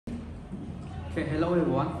Okay, hello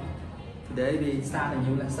everyone. Today we start a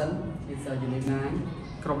new lesson. It's a unit 9,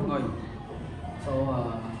 Krom Ngoy.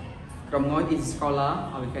 So, Krom Ngoy is a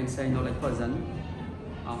scholar, or we can say knowledge person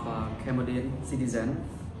of a Cambodian citizen.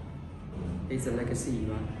 It's a legacy,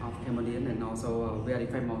 right, of Cambodian and also very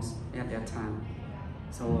famous at that time.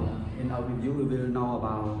 So, in our review, we will know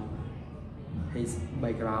about his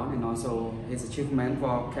background and also his achievement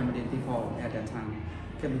for Cambodian people at that time.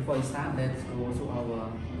 Okay, before we start, let's go to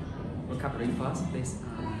our vocabulary first. Please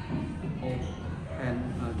hold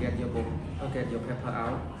and get your book or get your paper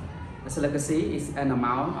out. As a legacy is an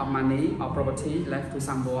amount of money or property left to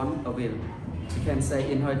someone or will. You can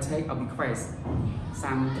say inherited or bequest,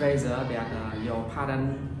 some treasure that your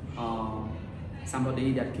parent or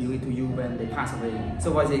somebody that give it to you when they pass away.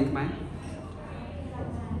 So what is it, man?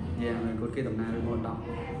 Yeah, good kid of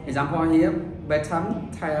example here,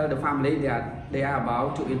 Betam tell the family that they are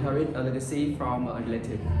about to inherit a legacy from a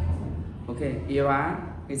relative. Okay, era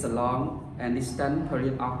is a long and distant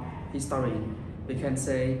period of history. We can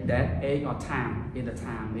say that age or time in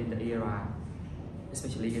the era,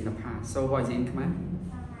 especially in the past. So what is in command?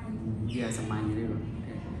 Yes, a mind.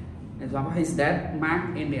 Okay. Example, his death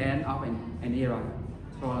marked in the end of an era.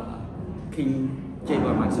 So King James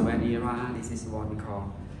Maxwell era. This is what we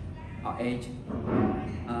call age.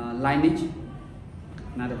 Lineage.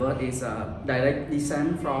 Another word is direct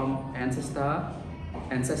descent from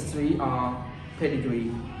ancestry or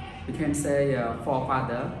pedigree. We can say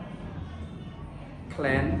forefather,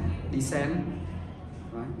 clan, descent,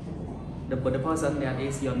 right? The person that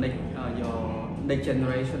is your next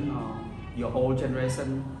generation or your old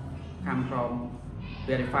generation come from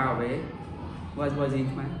very far away. What was it,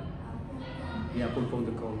 man? Yeah, Pung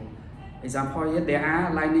to go. Example here, there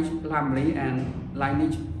are lineage family, and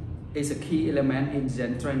lineage is a key element in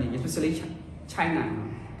gen training, especially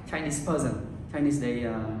Chinese person. Chinese, they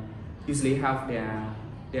usually have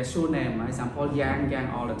their surname. Example, Yang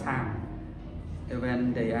all the time.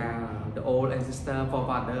 When they are the old ancestor,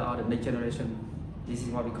 forefather, or the next generation. This is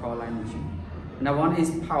what we call lineage. Now one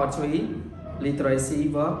is poetry, literacy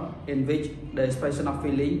work in which the expression of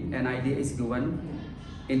feeling and idea is given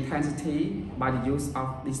intensity by the use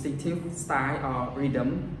of distinctive style or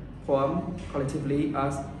rhythm, poem collectively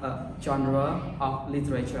as a genre of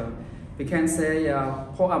literature. We can say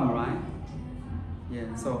poem, right?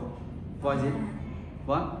 Yeah, so what is it?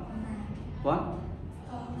 What?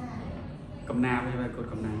 Cầm nam, very good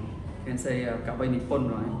cầm nam. You can say cặp bay Nippon,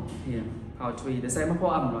 right? Here, poetry, the same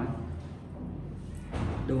poem, right?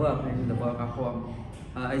 The verb of poem.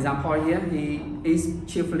 Example here, he is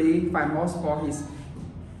chiefly famous for his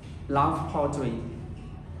love poetry.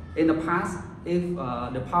 In the past, if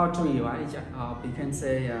the poetry, right, we can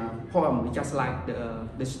say poem, just like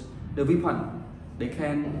the weapon, they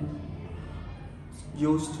can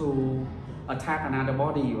use to attack another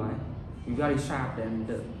body, right? Very sharp than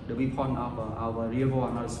the weapon of our real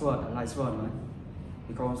one or sword, like sword, right?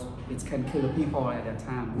 Because it can kill the people at that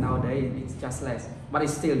time. Nowadays, it's just less, but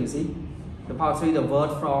it's still, you see, the poetry, the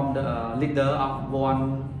word from the leader of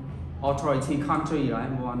one authority country, right?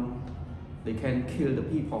 They can kill the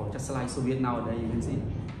people, just like Soviet nowadays. You can see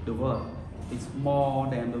the word. It's more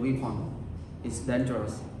than the weapon. It's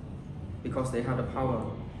dangerous because they have the power.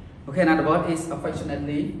 Okay, another word is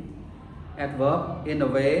affectionately. Adverb in a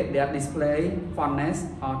way that display fondness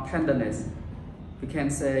or tenderness. We can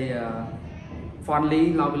say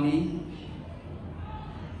fondly, lovingly,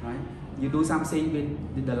 right? You do something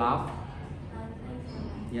with the love.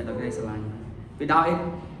 Yeah, the grace line. Without it,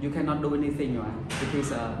 you cannot do anything, right? It is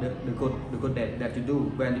the good that you do.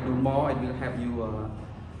 When you do more, it will help you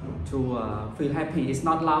to feel happy. It's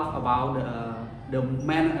not love about the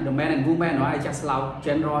man and woman, right? Just love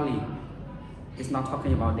generally. It's not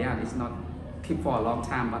talking about that. It's not keep for a long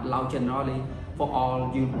time, but love generally for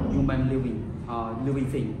all human living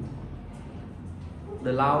thing.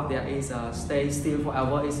 The love that is stay still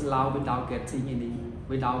forever is love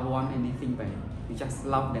without want anything back. You just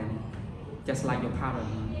love them, just like your parent.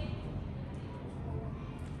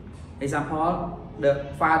 Example: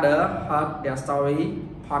 the father heard their story,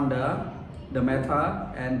 ponder the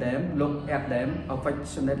matter, and then look at them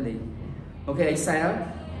affectionately. Okay, excel.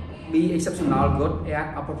 Be exceptional, good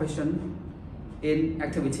at a profession in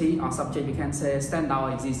activity or subject. We can say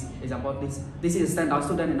standout exists. Example, this is a standout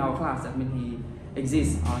student in our class. That means he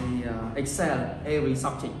exists or he excel every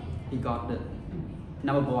subject. He got the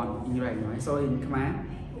number 1 in rank, right? So in command,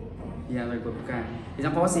 yeah, very good. Okay.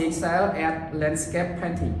 Example, he excel at landscape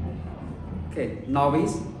painting. Okay,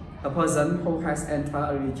 novice, a person who has entered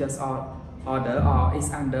a religious order or is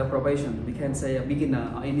under probation. We can say a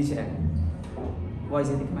beginner or initiate. What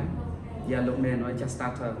is it, command? Yeah, look man, I just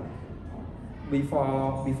started.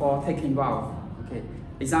 before taking vow. Okay.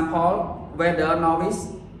 Example, whether novice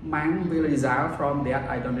monk will result from that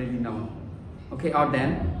I don't really know. Okay, or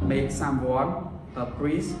then make someone a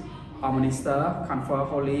priest or minister confer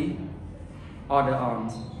holy order on.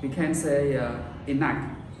 We can say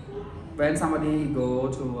enact. When somebody go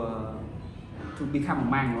to become a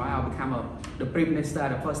monk, right, or become the prime minister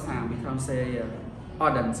the first time, we can say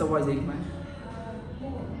order. So what is it, right?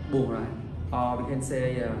 Bull, right? Or we can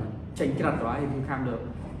say change grad, right? If you become the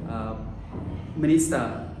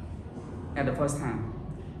minister at the first time,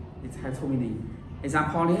 it has two meanings.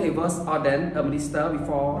 Example here, he was ordained a minister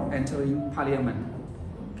before entering parliament.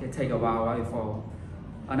 Okay, take a vow right before.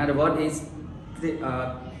 Another word is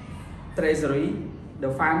treasury, the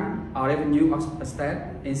fund or revenue of a state,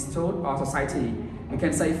 institute or society. You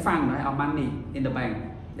can say fund, right, or money in the bank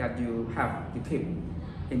that you have, you keep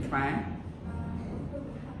in Khmer.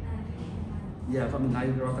 Yeah, from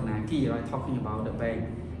the key, right, talking about the bank.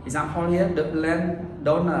 Example here, the land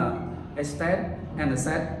donor estate and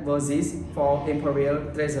asset versus for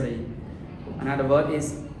imperial treasury. Another word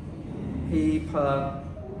is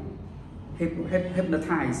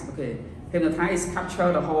hypnotize. Okay, hypnotize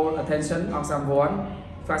capture the whole attention of someone,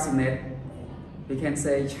 fascinate. We can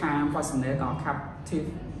say charm, fascinate, or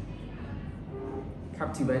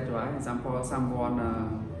captivate. Right? Example, someone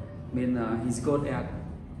he's good at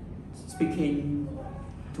speaking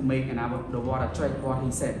to make another the word attract what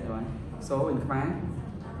he said. Right? So in Khmer,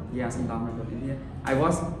 yes, in here, I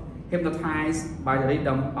was hypnotized by the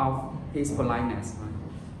rhythm of his politeness. Right?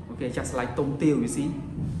 Okay, just like Tom Tiêu, you see,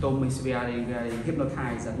 Tom is very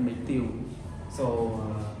hypnotized and make Tiêu so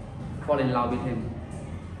fall in love with him.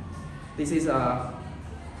 This is our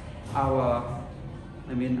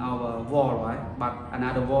wall, right? But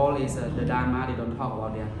another wall is the Dharma. They don't talk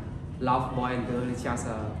about that. Love boy and girl is just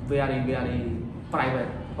very private.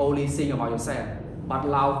 Only think about yourself. But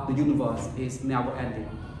love the universe is never ending.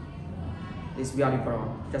 It's very broad.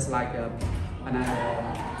 Just like another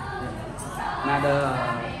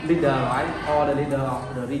leader, right? All the leader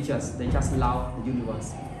of the religious, they just love the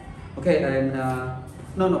universe. Okay, and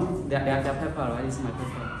no, that paper, right? This is my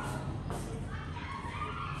paper.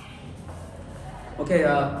 Okay,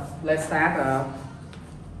 let's start.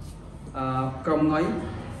 Krom Ngoy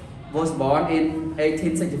was born in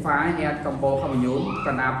 1865 at Krom Ngoy,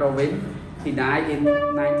 Kanab province. He died in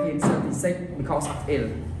 1936 because of ill.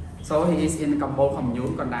 So he is in Krom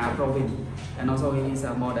Ngoy, Kanab province, and also he is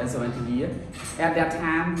more than 70 years. At that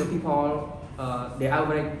time, the people, the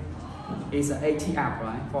average is 80 up,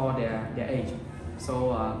 right, for their age.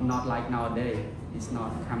 So not like nowadays. It's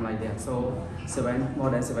not come like that. So more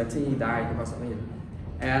than 70 he died because of it.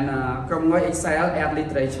 And Krom Ngoy excelled at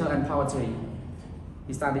literature and poetry.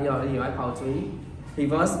 He studied poetry. He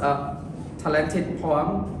was a talented poet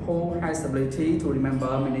who has the ability to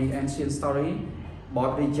remember many ancient stories,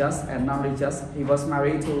 both religious and non-religious. He was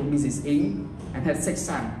married to Mrs. Ng and had 6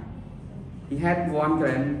 sons. He had one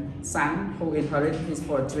grandson who inherited his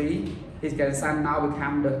poetry. His grandson now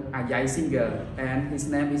became a young singer, and his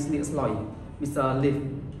name is Mr.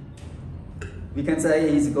 Lim. We can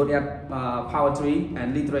say he's good at poetry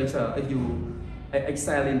and literature. If you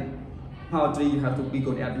excel in poetry, you have to be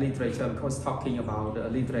good at literature because talking about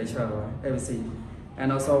literature, right? Everything.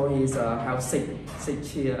 And also he's have six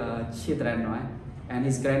children, right? And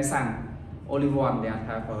his grandson, only one that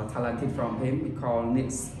have talented from him, we call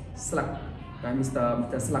Nix Slug, right?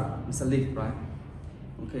 Mr. Slug, Mr. Lim, right?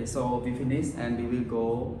 Okay, so we finish and we will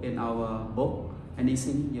go in our book.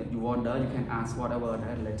 Anything you wonder, you can ask whatever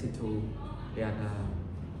that related to that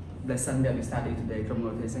lesson that we studied today.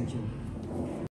 Thank you.